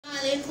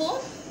Assalamualaikum.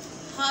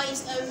 How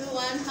is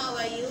everyone? How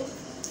are you?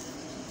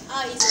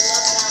 How is the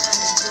lockdown and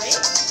the break?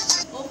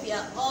 Hope you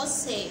are all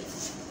safe.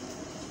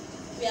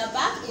 We are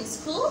back in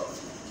school,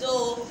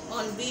 though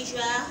on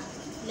visual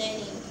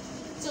learning.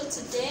 So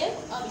today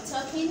I'll be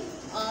talking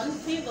on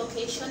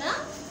Prevocational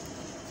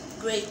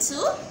grade 2.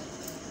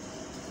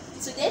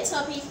 Today's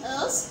topic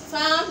is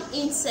farm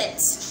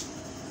insects.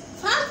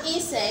 Farm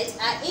insects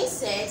are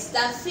insects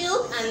that feed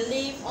and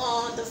live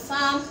on the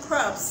farm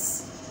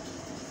crops.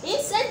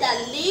 Insects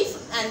that live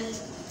and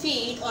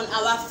feed on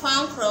our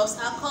farm crops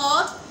are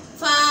called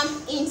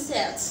farm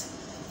insects.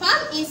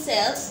 Farm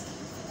insects,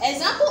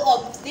 example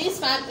of these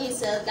farm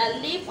insects that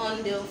live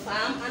on the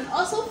farm and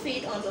also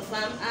feed on the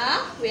farm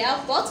are, we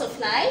have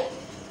butterfly,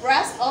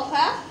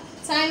 grasshopper,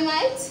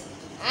 termites,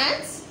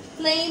 ants,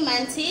 praying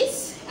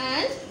mantis,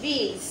 and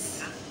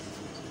bees.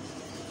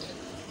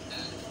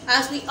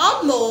 As we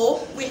all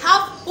know, we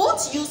have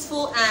both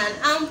useful and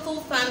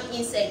harmful farm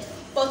insects,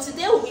 but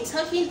today we'll be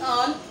talking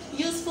on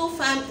useful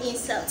farm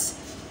insects.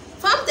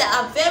 Farms that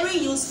are very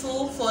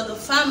useful for the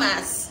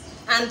farmers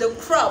and the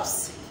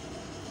crops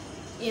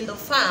in the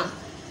farm.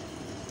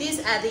 These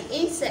are the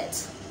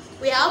insects.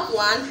 We have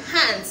one,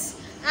 ants.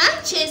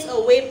 Ants chase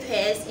away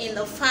pests in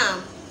the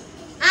farm.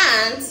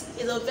 Ants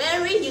is a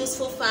very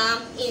useful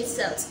farm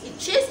insect. It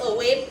chases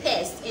away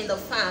pests in the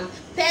farm.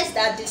 Pests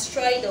that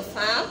destroy the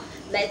farm,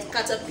 like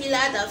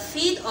caterpillar that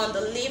feed on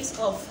the leaves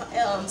of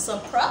some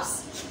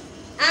crops.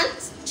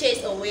 Ants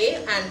chase away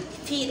and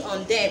feed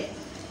on them.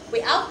 We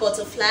have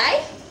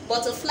butterfly.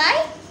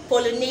 Butterfly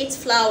pollinates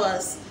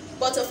flowers.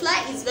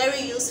 Butterfly is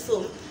very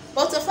useful.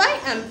 Butterfly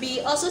and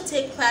bee also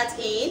take part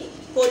in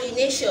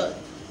pollination.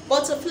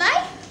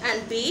 Butterfly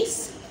and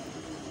bees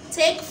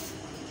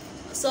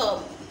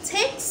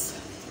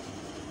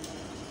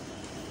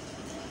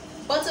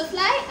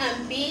Butterfly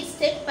and bees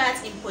take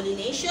part in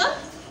pollination.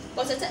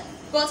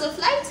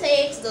 Butterfly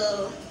takes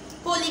the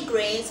pollen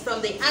grains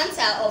from the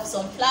anther of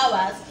some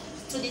flowers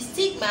to the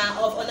stigma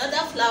of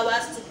another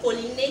flowers to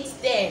pollinate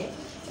them,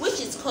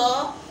 which is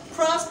called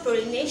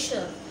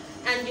cross-pollination.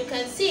 And you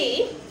can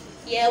see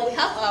here we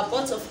have our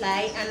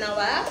butterfly and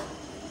our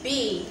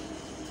bee.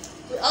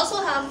 We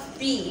also have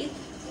bee,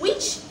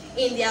 which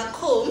in their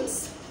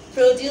combs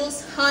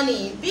produce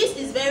honey. Bees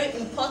is very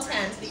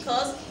important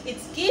because it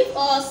gives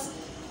us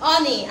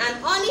honey,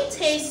 and honey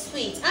tastes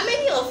sweet. How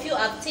many of you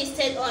have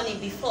tasted honey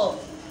before?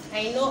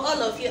 I know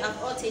all of you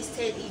have all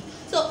tasted it.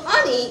 So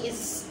honey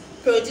is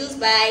produced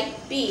by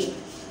bee.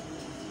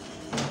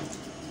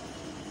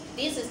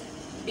 This is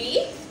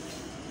bee.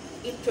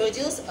 It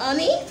produces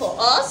honey for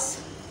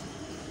us,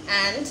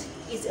 and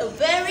it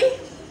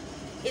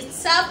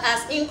serves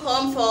as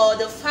income for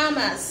the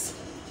farmers.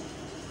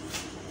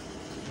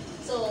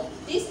 So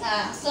these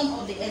are some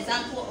of the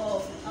examples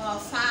of our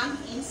farm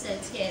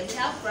insects here. We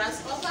have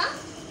grasshopper.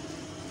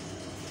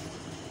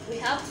 We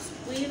have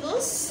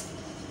weevils.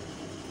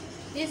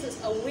 This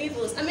is a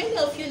weevil. How many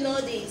of you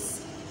know this?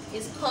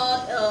 It's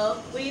called a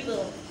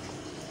weevil.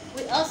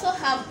 We also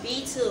have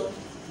beetle.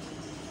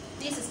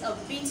 This is a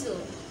beetle.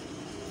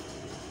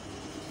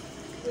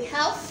 We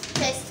have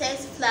tested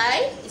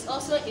fly. It's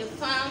also a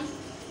farm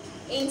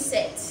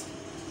insect.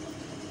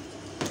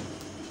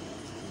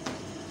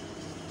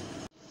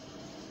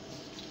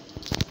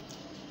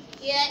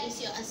 Here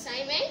is your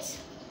assignment.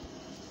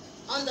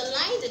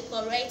 Underline the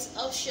correct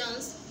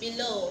options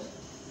below.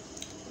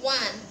 1.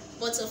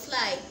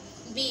 Butterfly.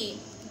 B.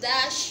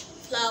 Dash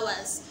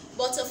flowers.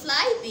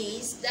 Butterfly,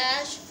 bees,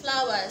 dash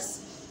flowers.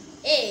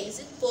 A. Is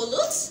it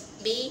pollute?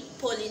 B.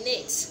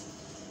 Pollinate.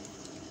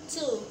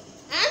 2.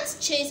 Ants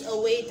chase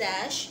away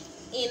dash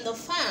in the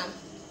farm.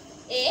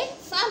 A.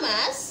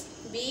 Farmers.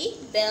 B.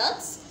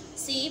 Birds.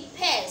 C.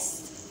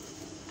 Pests.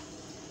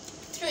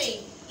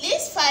 3.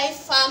 List 5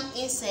 farm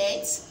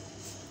insects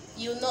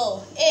you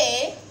know.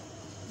 A,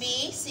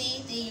 B,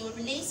 C, D. You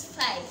list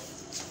 5.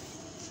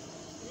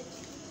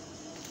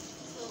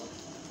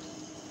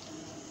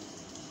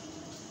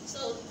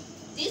 So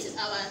this is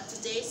our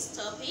today's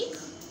topic.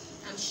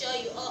 I'm sure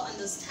you all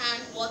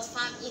understand what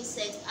farm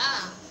insects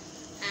are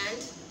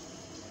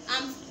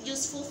and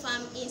useful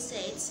farm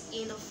insects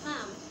in the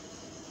farm.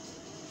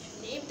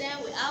 Name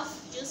them. We have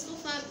useful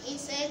farm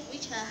insects,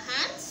 which are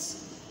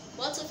ants,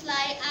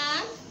 butterfly,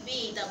 and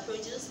bee that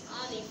produce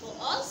honey for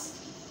us.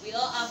 We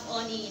all have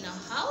honey in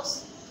our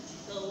house,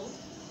 so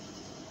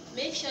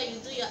make sure you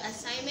do your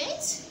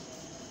assignment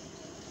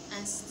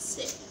and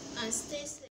stay safe.